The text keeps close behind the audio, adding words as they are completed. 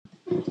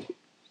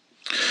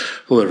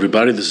Hello,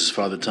 everybody. This is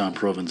Father Tom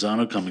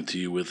Provenzano coming to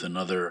you with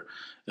another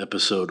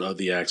episode of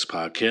the Acts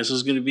Podcast. This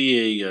is going to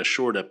be a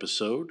short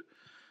episode,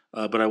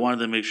 but I wanted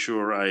to make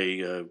sure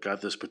I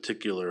got this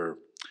particular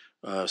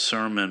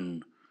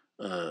sermon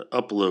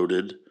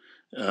uploaded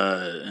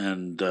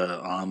and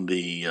on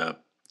the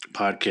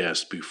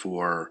podcast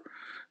before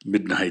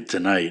midnight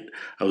tonight.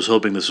 I was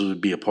hoping this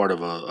would be a part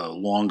of a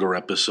longer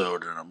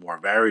episode and a more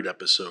varied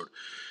episode,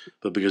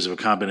 but because of a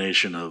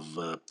combination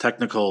of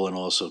technical and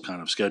also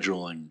kind of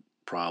scheduling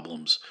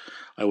problems,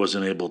 I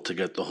wasn't able to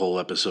get the whole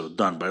episode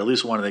done, but I at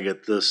least wanted to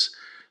get this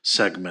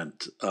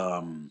segment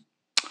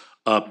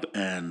up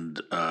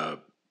and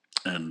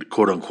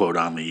quote unquote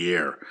on the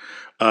air.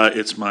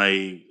 It's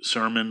my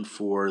sermon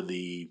for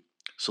the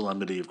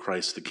Solemnity of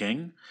Christ the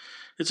King.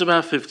 It's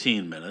about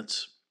 15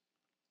 minutes,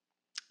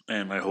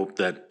 and I hope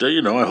that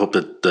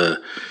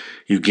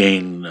you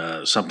gain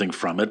something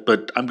from it.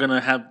 But I'm going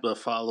to have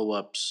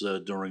follow-ups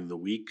during the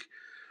week.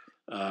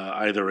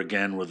 Either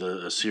again with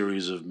a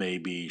series of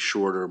maybe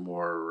shorter,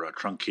 more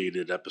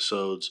truncated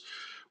episodes,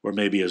 or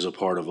maybe as a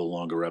part of a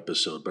longer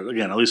episode. But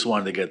again, I at least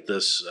wanted to get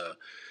this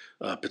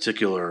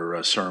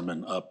particular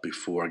sermon up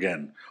before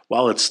midnight,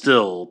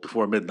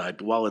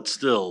 but while it's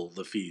still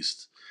the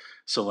feast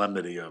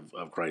solemnity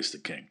of Christ the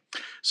King.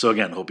 So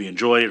again, hope you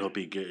enjoy it. Hope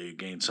you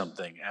gain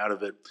something out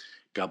of it.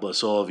 God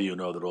bless all of you.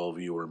 Know that all of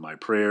you are in my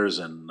prayers,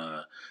 and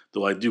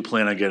though I do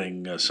plan on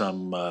getting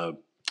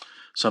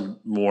some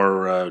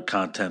more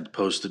content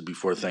posted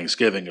before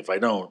Thanksgiving. If I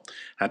don't,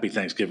 happy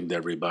Thanksgiving to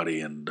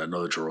everybody, and I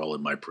know that you're all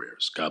in my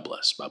prayers. God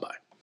bless. Bye-bye.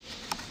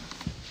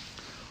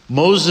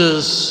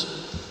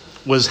 Moses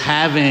was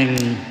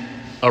having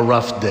a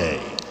rough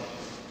day.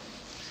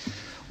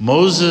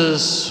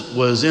 Moses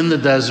was in the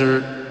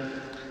desert,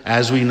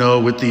 as we know,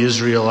 with the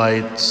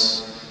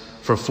Israelites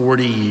for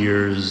 40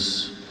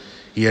 years.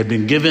 He had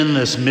been given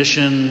this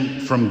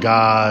mission from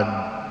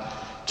God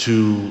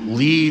to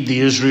lead the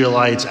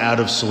Israelites out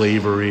of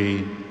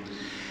slavery,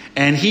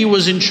 and he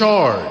was in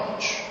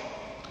charge.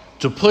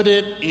 To put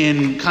it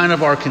in kind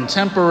of our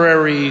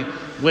contemporary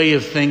way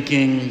of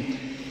thinking,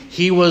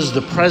 he was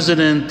the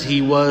president,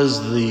 he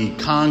was the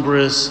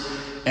Congress,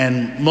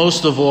 and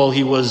most of all,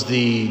 he was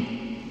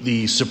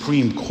the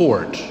Supreme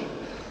Court,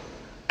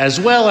 as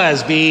well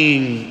as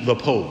being the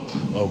Pope,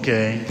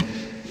 okay?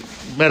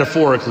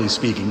 Metaphorically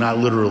speaking, not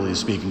literally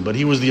speaking, but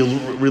he was the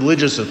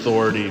religious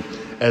authority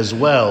as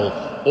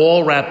well,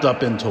 all wrapped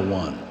up into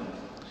one.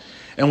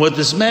 And what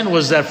this meant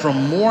was that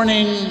from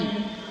morning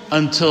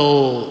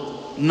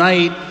until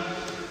night,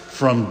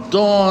 from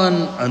dawn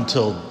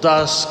until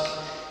dusk,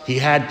 he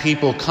had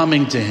people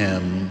coming to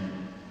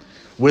him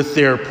with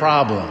their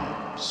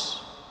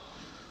problems,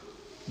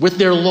 with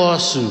their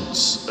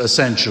lawsuits,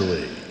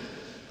 essentially.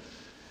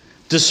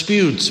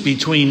 Disputes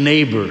between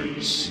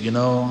neighbors,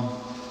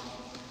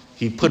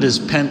 He put his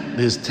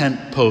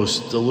tent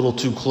post a little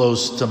too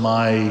close to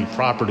my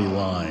property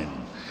line,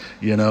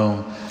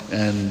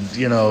 and,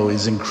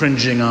 he's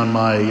infringing on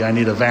I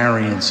need a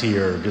variance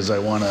here because I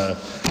want to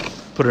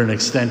put an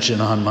extension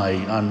on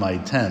my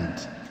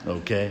tent,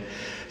 okay?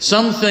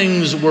 Some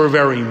things were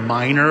very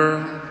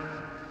minor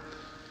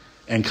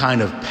and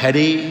kind of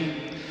petty,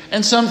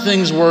 and some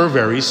things were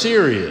very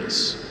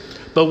serious.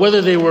 But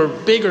whether they were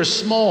big or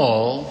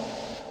small,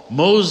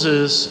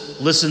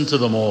 Moses listened to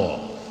them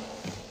all.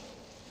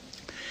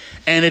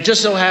 And it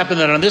just so happened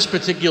that on this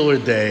particular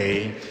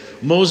day,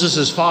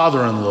 Moses'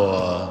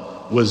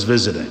 father-in-law was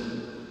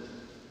visiting,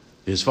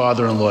 his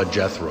father-in-law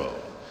Jethro.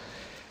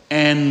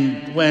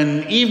 And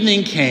when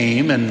evening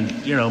came and,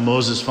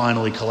 Moses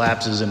finally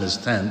collapses in his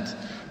tent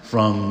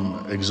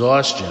from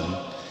exhaustion,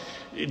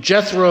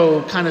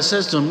 Jethro kind of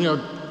says to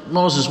him,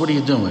 Moses, what are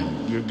you doing?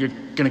 You're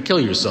going to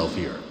kill yourself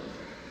here.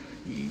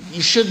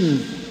 You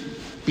shouldn't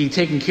be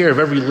taking care of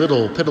every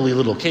piddly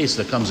little case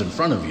that comes in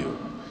front of you.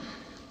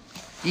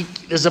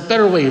 There's a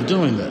better way of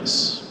doing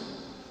this.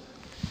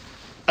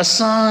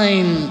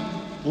 Assign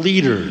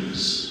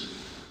leaders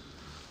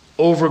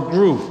over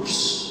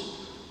groups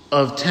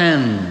of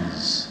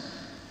tens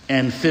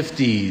and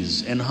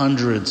 50s and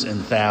hundreds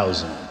and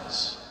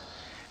thousands.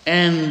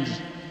 And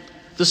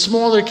the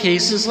smaller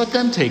cases, let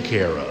them take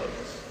care of.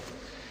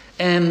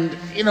 And,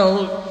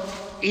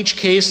 each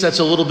case that's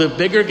a little bit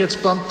bigger gets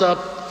bumped up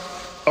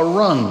a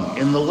rung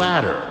in the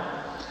ladder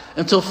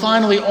until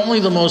finally only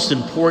the most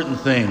important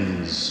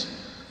things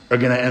are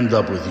going to end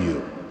up with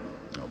you,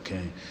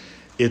 okay?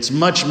 It's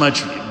much,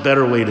 much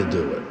better way to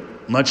do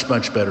it. Much,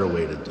 much better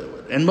way to do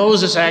it. And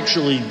Moses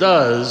actually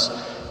does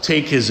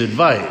take his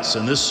advice.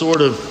 And this sort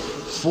of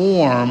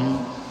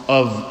form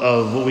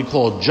of what we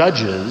call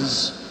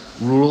judges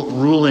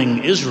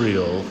ruling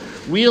Israel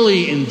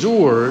really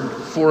endured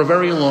for a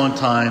very long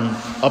time,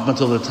 up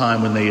until the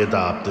time when they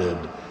adopted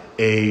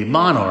a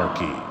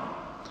monarchy.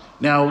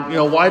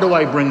 Now, why do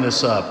I bring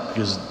this up?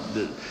 Because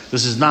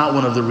this is not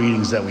one of the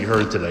readings that we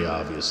heard today,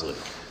 obviously.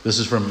 This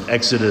is from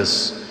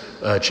Exodus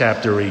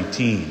chapter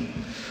 18.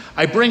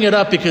 I bring it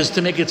up because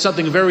to make it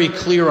something very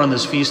clear on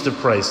this Feast of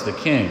Christ the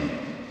King.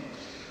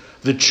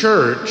 The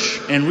church,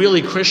 and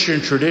really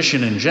Christian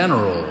tradition in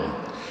general,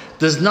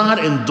 does not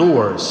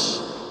endorse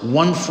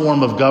one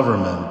form of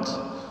government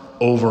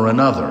over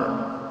another.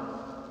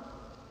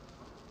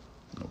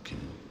 Okay.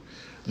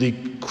 The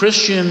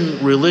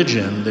Christian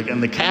religion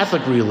and the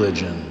Catholic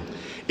religion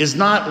is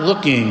not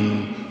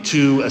looking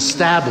to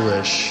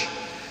establish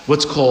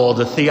what's called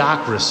a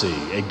theocracy,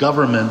 a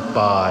government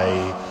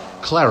by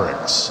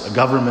clerics, a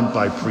government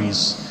by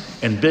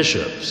priests and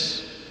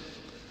bishops.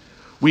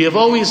 We have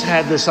always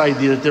had this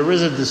idea that there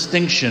is a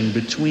distinction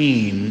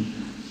between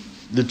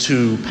the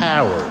two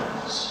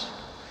powers.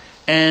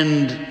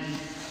 And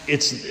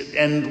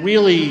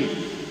really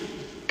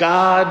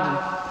God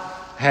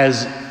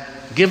has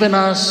given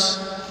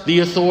us the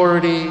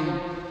authority,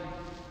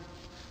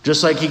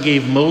 just like he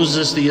gave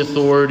Moses the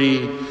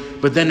authority,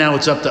 but then now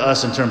it's up to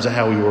us in terms of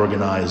how we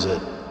organize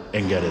it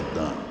and get it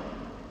done.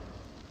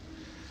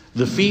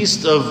 The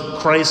Feast of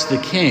Christ the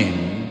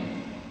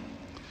King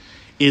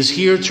is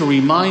here to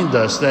remind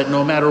us that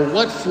no matter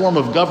what form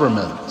of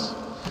government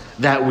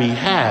that we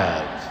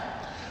have,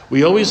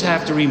 we always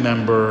have to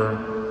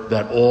remember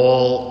that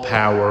all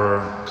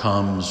power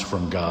comes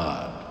from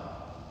God.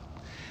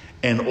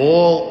 And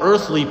all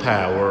earthly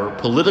power,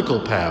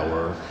 political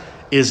power,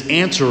 is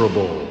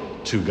answerable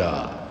to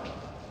God.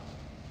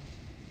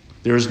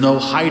 There is no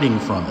hiding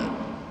from it.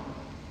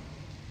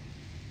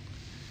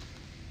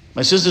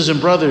 My sisters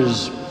and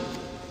brothers,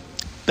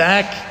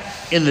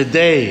 back in the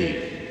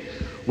day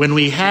when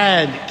we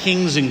had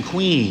kings and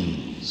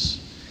queens,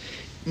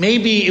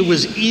 maybe it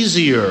was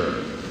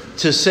easier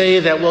to say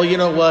that, well, you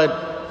know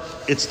what?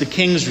 It's the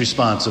king's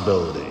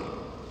responsibility.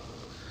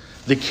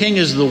 The king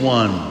is the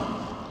one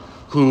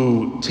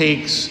who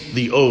takes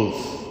the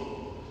oath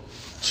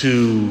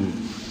to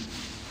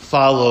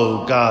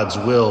follow God's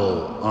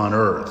will on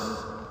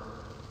earth.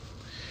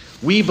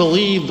 We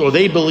believed, or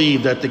they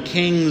believed, that the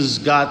kings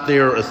got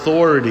their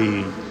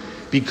authority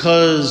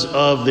because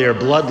of their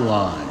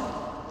bloodline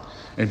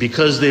and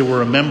because they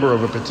were a member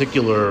of a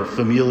particular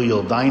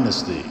familial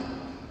dynasty.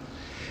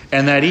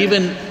 And that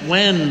even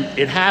when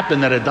it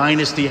happened that a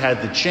dynasty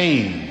had to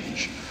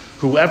change,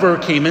 whoever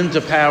came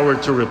into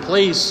power to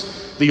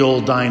replace the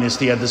old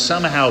dynasty had to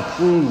somehow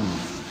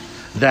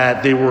prove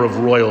that they were of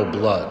royal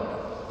blood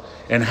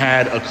and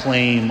had a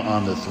claim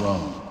on the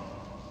throne.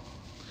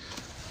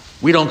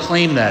 We don't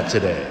claim that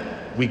today.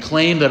 We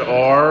claim that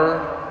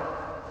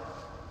our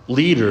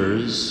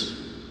leaders,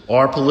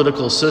 our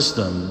political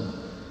system,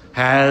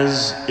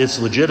 has its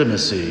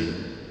legitimacy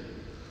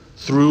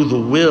through the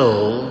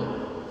will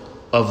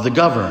of the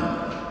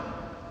governed.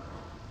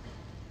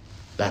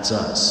 That's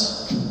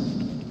us.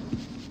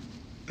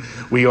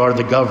 We are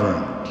the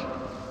governed.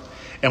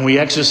 And we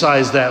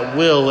exercise that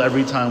will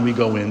every time we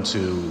go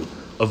into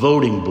a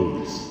voting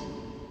booth.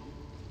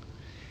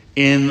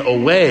 In a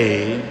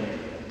way,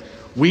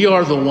 we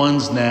are the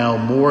ones now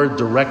more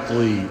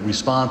directly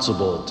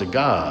responsible to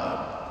God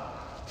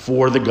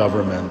for the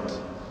government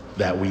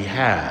that we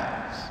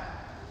have.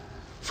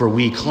 For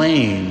we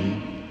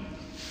claim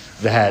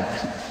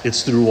that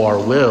it's through our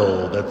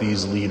will that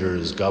these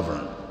leaders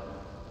govern.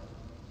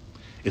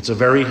 It's a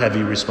very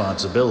heavy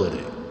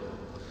responsibility,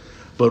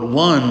 but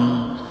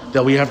one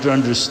that we have to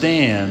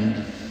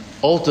understand.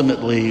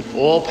 Ultimately,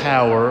 all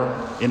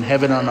power in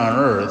heaven and on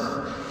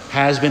earth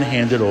has been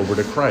handed over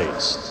to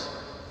Christ.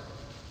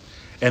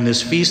 And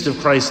this Feast of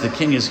Christ the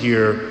King is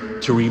here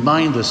to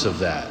remind us of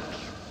that.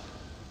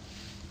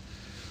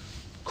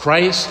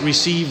 Christ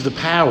received the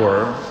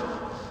power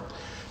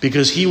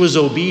because he was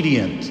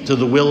obedient to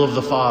the will of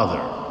the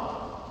Father.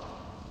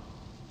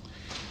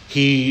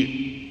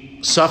 He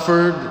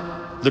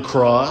suffered the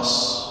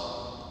cross,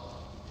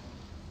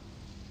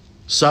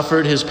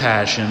 suffered his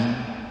passion,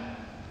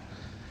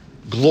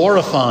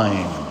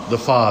 glorifying the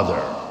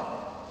Father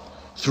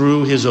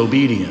through his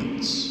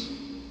obedience.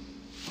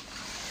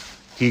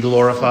 He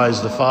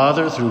glorifies the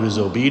Father through his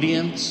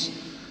obedience.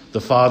 The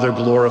Father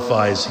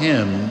glorifies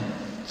him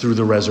through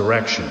the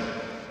resurrection.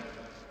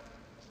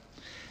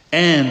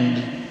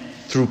 And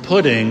through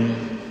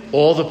putting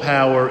all the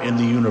power in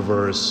the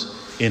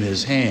universe in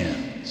his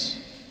hands.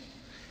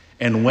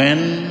 And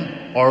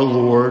when our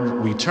Lord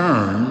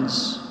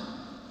returns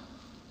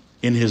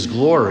in his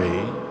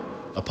glory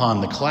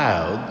upon the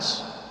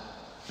clouds,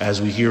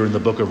 as we hear in the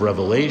book of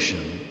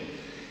Revelation,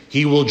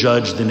 he will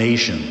judge the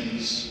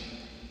nations.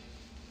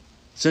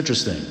 It's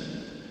interesting.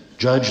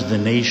 Judge the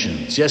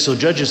nations. Yes, he'll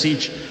judge us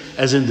each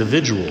as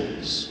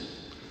individuals,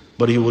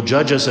 but he will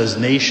judge us as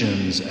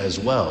nations as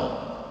well.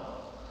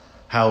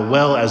 How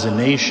well as a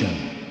nation,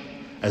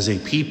 as a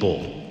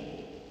people,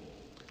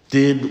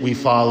 did we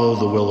follow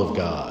the will of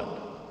God?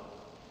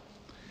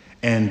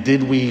 And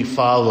did we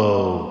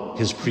follow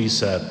his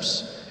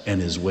precepts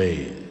and his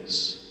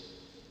ways?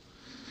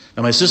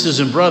 Now, my sisters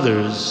and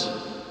brothers,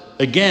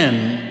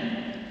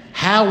 again,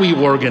 how we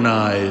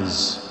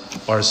organize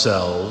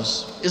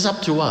ourselves is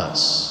up to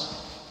us.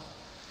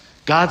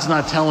 God's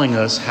not telling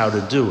us how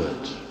to do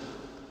it.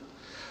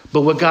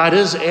 But what God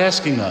is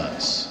asking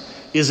us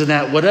is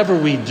that whatever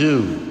we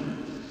do,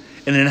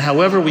 and in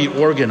however we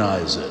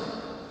organize it,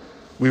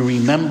 we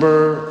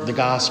remember the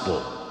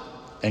gospel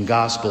and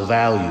gospel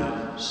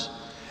values,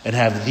 and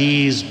have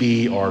these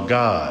be our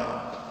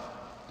guide.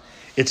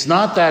 It's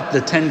not that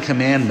the 10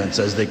 Commandments,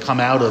 as they come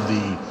out of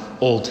the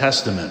Old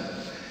Testament,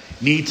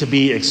 need to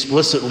be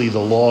explicitly the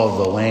law of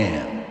the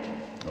land.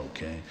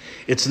 Okay?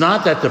 It's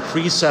not that the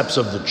precepts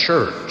of the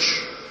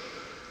church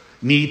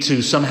need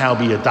to somehow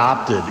be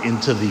adopted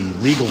into the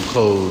legal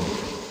code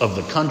of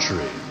the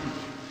country.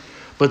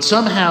 But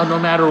somehow, no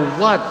matter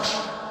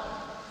what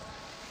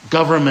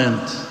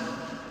government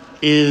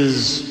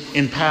is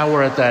in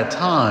power at that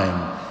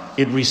time,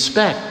 it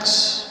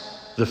respects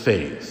the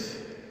faith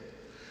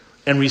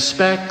and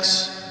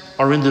respects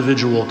our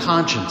individual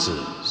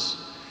consciences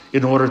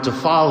in order to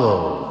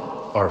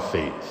follow our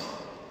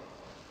faith.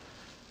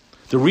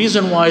 The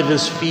reason why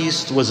this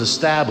feast was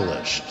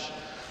established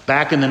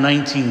back in the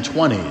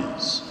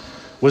 1920s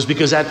was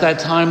because at that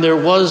time there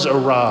was a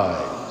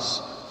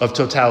rise of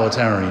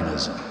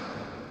totalitarianism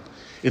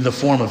in the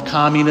form of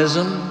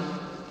communism,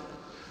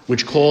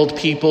 which called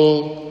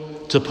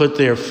people to put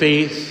their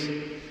faith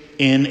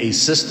in a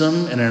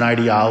system and an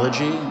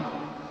ideology,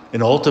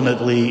 and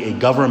ultimately a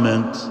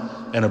government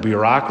and a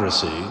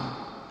bureaucracy,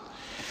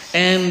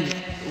 and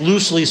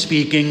loosely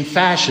speaking,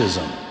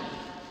 fascism,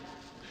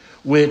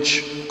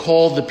 which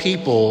called the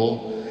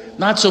people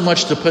not so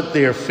much to put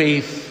their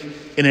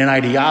faith in an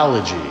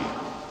ideology.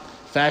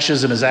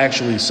 Fascism is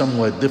actually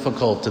somewhat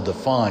difficult to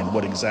define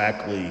what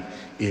exactly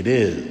it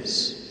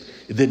is.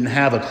 It didn't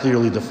have a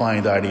clearly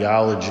defined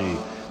ideology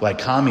like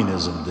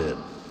communism did.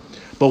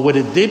 But what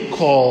it did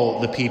call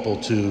the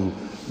people to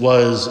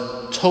was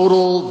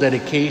total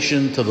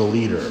dedication to the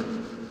leader,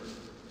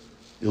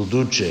 Il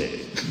Duce,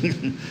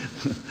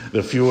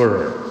 the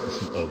Führer,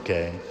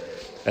 okay?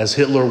 As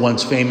Hitler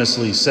once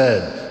famously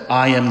said,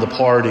 I am the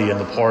party and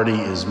the party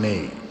is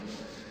me.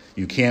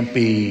 You can't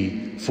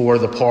be for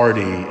the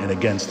party and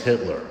against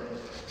Hitler,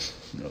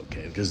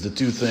 okay? Because the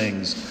two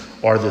things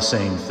are the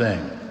same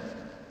thing.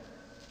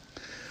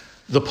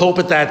 The Pope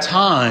at that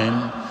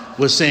time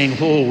was saying,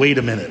 oh, wait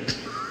a minute.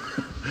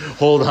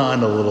 Hold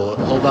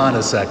on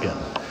a second.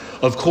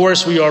 Of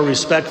course we are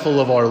respectful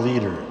of our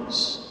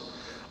leaders.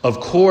 Of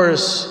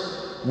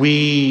course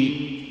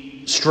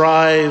we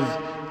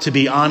strive to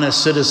be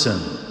honest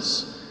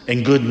citizens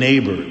and good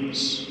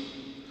neighbors.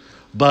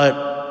 But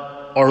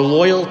our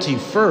loyalty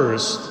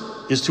first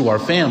is to our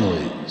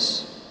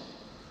families.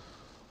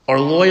 Our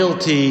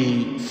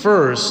loyalty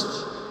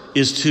first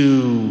is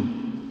to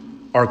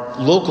our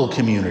local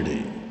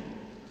community.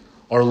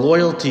 Our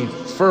loyalty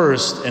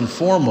first and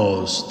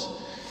foremost,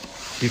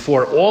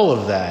 before all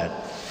of that,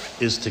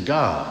 is to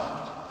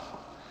God.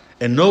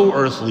 And no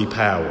earthly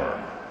power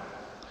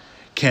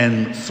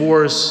can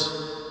force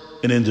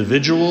an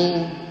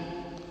individual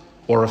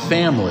or a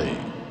family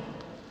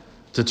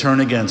to turn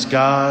against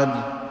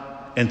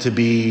God and to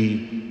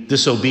be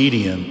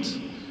disobedient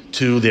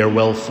to their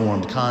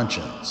well-formed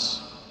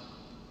conscience.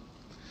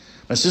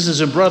 My sisters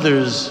and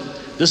brothers,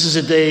 this is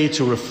a day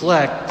to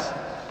reflect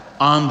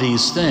on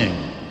these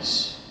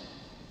things,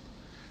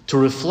 to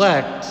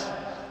reflect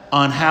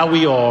on how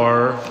we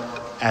are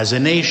as a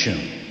nation.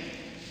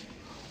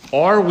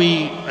 Are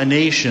we a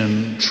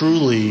nation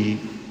truly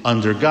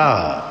under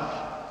God?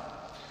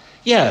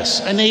 Yes,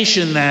 a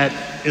nation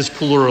that is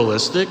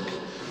pluralistic,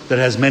 that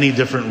has many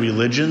different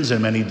religions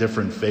and many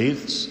different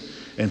faiths,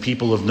 and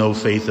people of no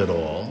faith at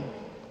all.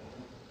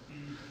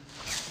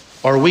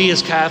 Are we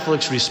as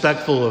Catholics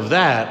respectful of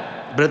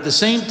that? But at the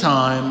same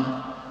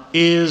time,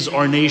 is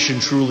our nation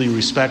truly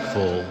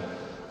respectful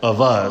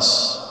of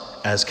us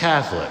as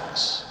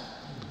Catholics,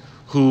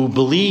 who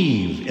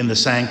believe in the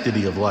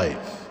sanctity of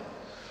life,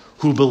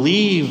 who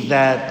believe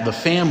that the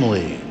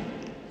family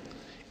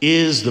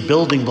is the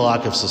building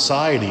block of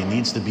society and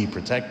needs to be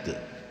protected?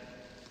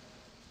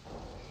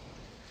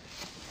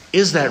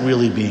 Is that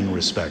really being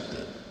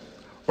respected?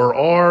 Or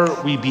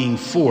are we being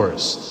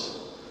forced,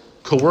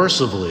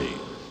 coercively,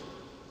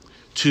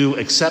 to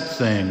accept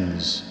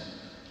things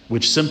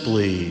which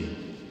simply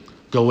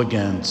go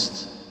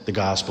against the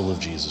gospel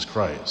of Jesus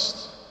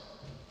Christ?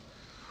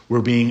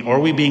 Are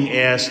we being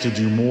asked to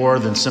do more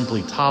than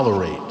simply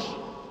tolerate?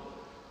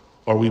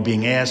 Are we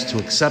being asked to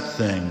accept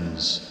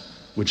things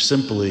which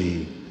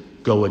simply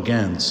go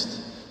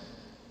against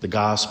the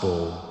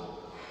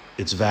gospel,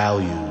 its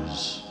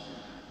values,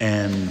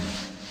 and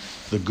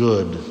the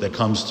good that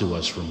comes to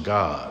us from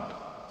God?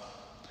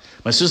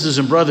 My sisters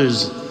and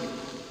brothers,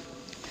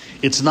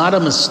 it's not a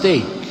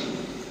mistake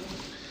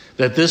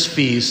that this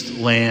feast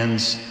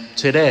lands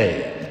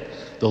today,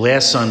 the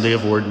last Sunday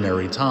of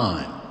Ordinary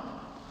Time.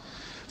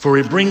 For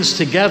it brings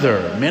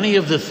together many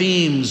of the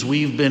themes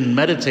we've been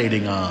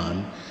meditating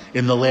on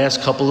in the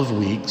last couple of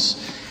weeks,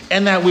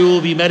 and that we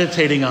will be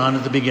meditating on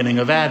at the beginning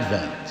of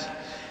Advent.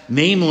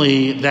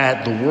 Namely,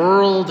 that the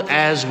world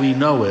as we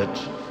know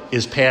it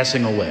is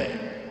passing away.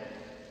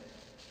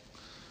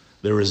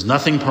 There is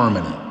nothing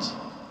permanent.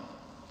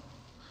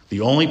 The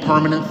only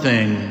permanent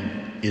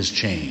thing is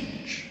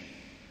change.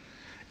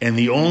 And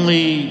the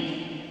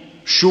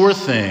only sure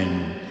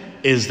thing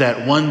is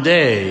that one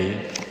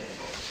day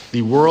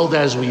the world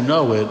as we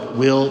know it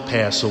will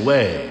pass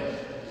away.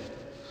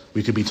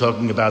 We could be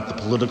talking about the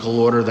political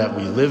order that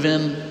we live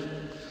in,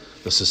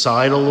 the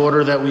societal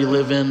order that we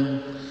live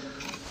in.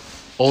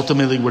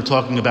 Ultimately, we're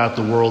talking about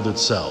the world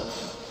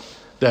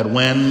itself, that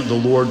when the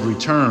Lord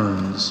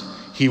returns,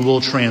 he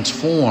will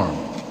transform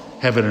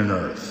heaven and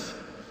earth.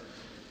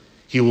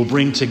 He will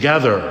bring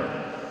together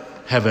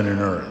heaven and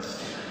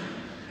earth,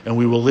 and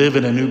we will live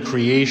in a new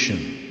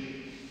creation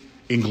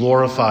in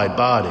glorified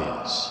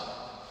bodies.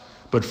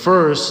 But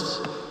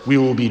first, we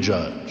will be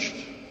judged.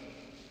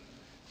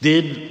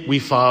 Did we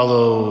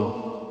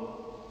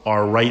follow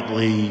our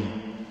rightly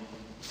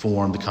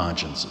formed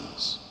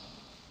consciences?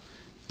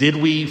 Did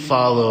we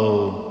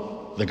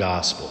follow the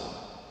gospel?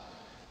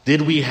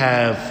 Did we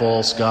have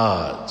false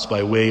gods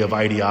by way of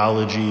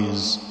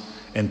ideologies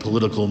and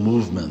political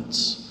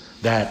movements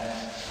that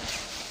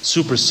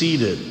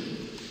superseded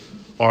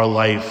our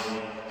life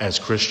as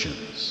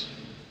Christians?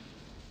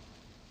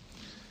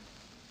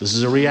 This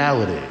is a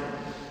reality.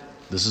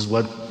 This is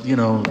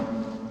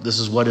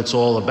what it's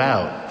all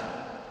about.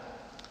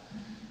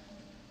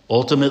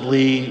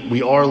 Ultimately,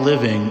 we are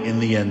living in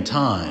the end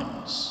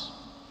times.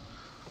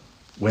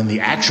 When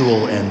the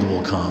actual end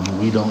will come,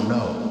 we don't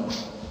know.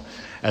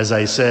 As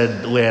I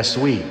said last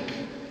week,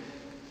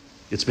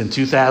 it's been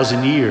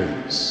 2,000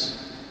 years.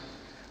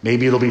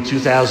 Maybe it'll be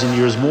 2,000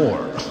 years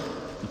more,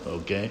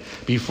 okay,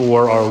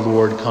 before our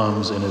Lord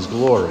comes in his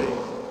glory.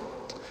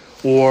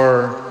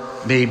 Or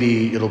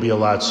maybe it'll be a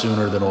lot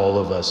sooner than all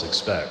of us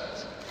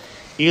expect.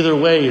 Either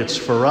way, it's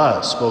for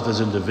us, both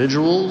as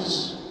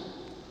individuals,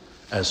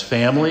 as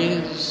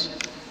families,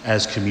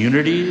 as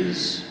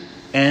communities,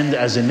 and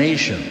as a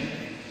nation,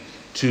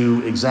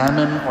 to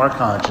examine our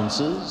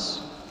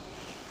consciences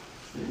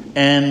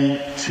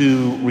and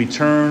to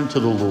return to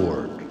the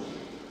Lord,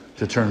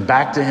 to turn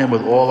back to him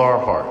with all our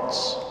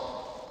hearts,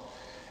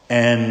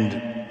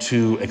 and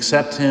to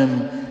accept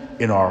him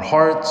in our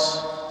hearts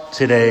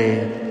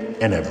today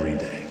and every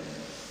day.